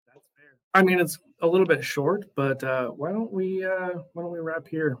 That's fair. I mean, it's a little bit short, but why don't we wrap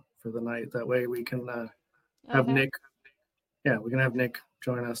here for the night? That way we can have Nick. Yeah, we can have Nick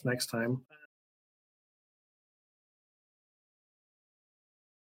join us next time.